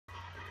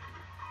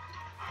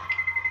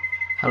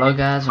Hello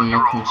guys, and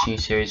welcome to a new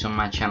series on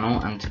my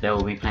channel, and today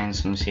we'll be playing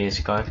some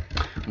CSGO.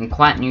 I'm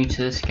quite new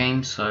to this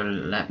game, so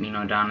let me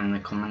know down in the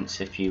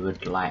comments if you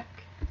would like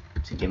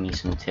to give me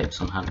some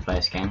tips on how to play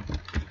this game.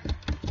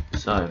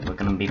 So we're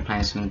going to be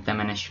playing some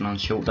Demolition on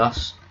Short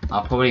Dust.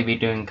 I'll probably be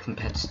doing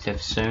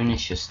competitive soon,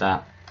 it's just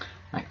that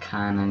I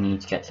kind of need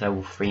to get to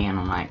level 3 and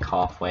I'm like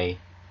halfway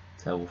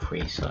to level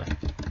 3, so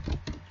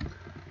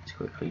let's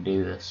quickly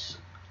do this.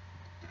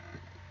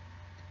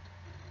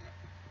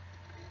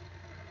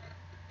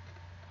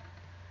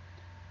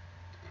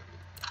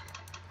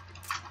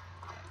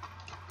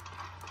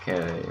 Okay,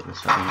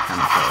 this one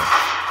kind of close.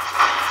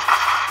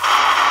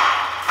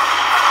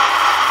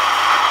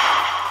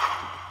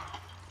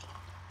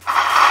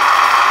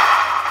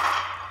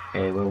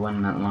 Okay, we're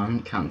winning at the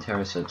moment. Count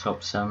Terrace at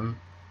top 7,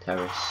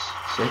 Terrace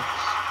 6.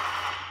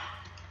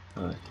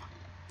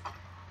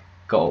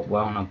 Got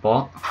well on a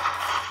bot.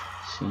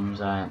 Seems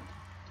like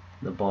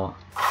the bot.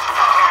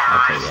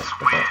 Okay, yes,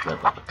 the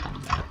bot kind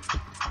of bad.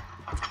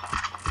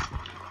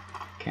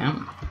 Okay.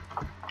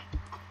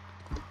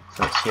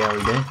 So let's see how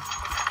we do.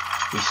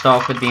 We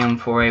start off with the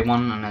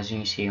M4A1, and as you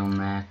can see on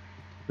there,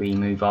 we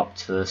move up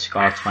to the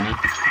Scar 20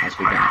 as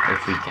we get,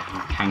 if we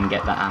can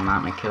get that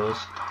amount of kills.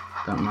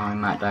 Don't know, we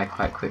might die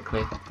quite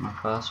quickly on the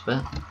first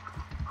bit.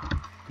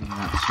 And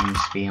that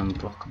seems to be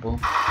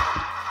unblockable.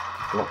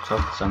 Blocked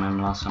off, because I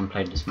remember last time I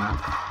played this map.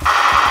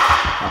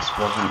 This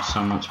wasn't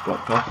so much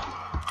blocked off.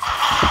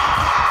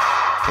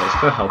 Okay,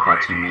 let's go help our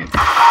teammate.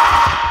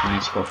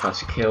 Nice, got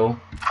first kill.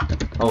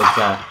 Oh, it's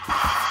there.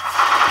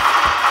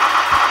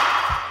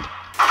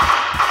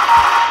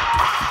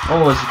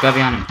 Oh, there's a guy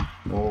behind him.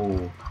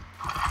 Oh,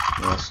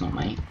 well, that's not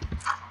mate.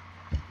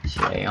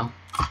 So there you are.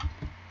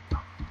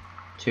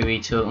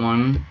 2v2 at the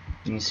moment.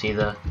 You can see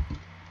the.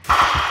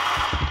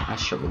 I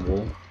shot the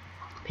wall.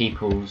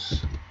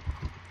 People's.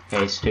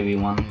 Okay, it's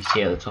 2v1. You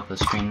see at the top of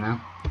the screen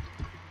now.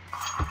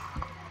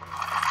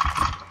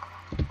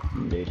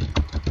 Oh, dude.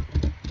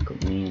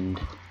 Got me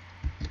and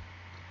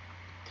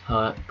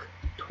Talk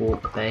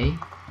Bay.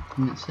 I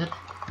think that's it.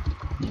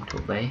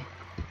 Talk Bay.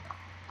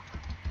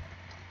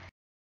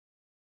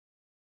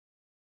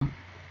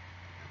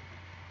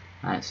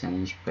 I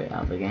accidentally just put it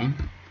out of the game.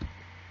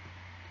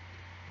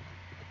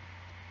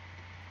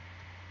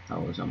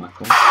 That was not my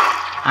fault.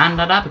 And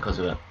I died because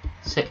of it.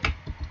 Sick.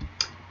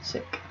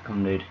 Sick.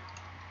 Come dude.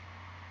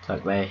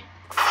 Talk Bay.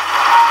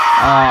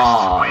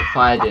 Oh, if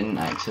I didn't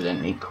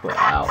accidentally quit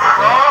out of it.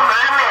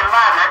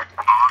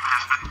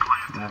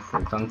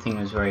 I don't think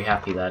I was very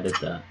happy that I did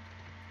that.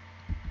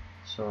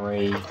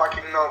 Sorry.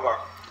 Fucking Nova.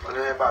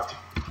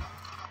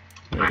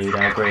 Yeah dude,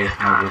 I agree.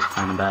 Nova's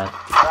kinda bad.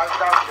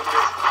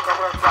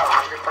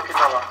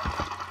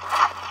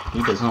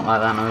 He does not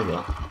like that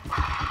Nova. I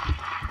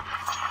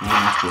ain't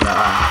happy about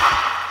that.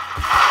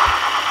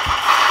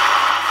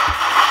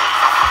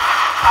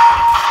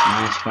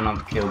 Nice, got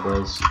another kill,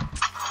 boys.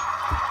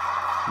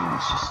 Oh,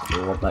 let's just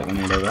lob that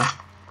grenade over.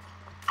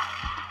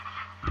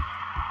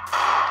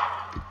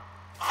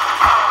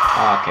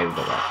 Oh, okay, we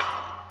got back.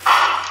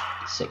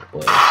 Sick,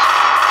 boys.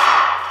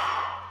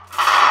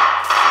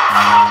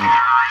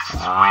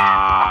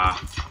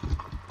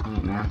 Dang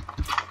it, man.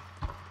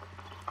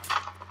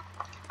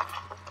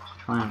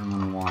 Try and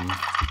run 1.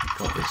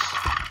 Got this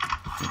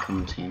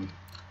incoming team.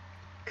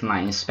 Can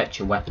like inspect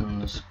your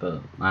weapons,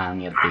 but I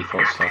only have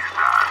default stuff,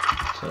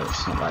 so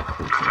it's not like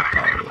cool to look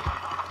at it.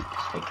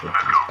 Just take a look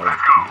at this bullet.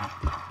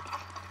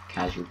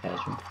 Casual. I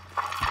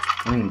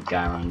think the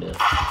guy around it.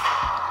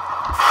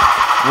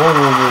 Whoa.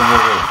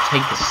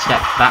 Take a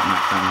step back, my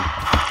friend.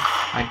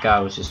 That guy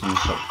was just on the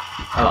shot.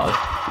 Hello.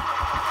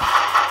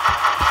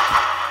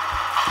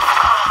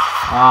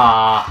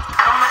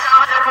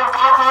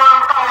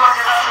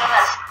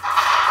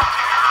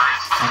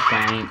 That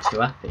guy ain't too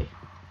happy.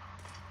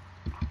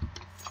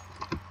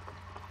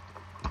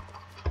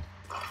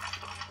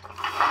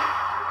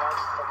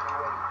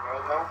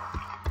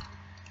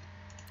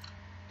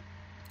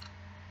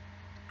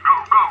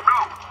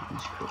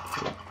 Let's quick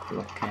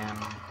block him.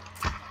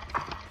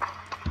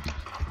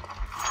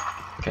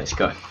 Okay, let's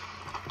go.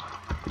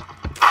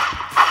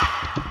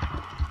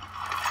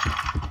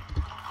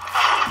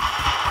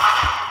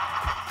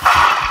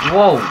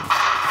 Whoa!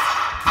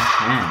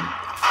 Man.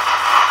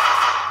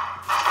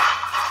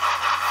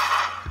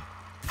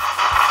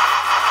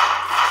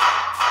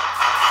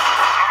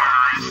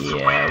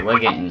 Yeah, we're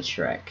getting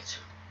shreked.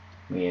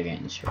 We are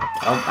getting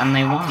shreked. Oh, and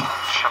they won.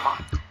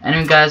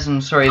 Anyway guys,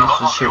 I'm sorry this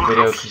was a short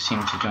video because you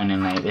seemed to join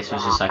in late. This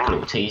was just like a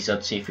little teaser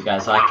to see if you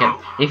guys like it.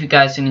 If you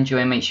guys did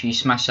enjoy, make sure you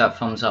smash that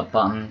thumbs up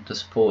button to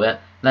support it.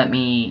 Let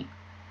me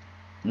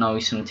know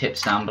some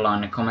tips down below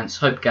in the comments.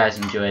 Hope you guys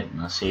enjoyed,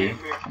 and I'll see you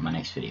on my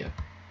next video.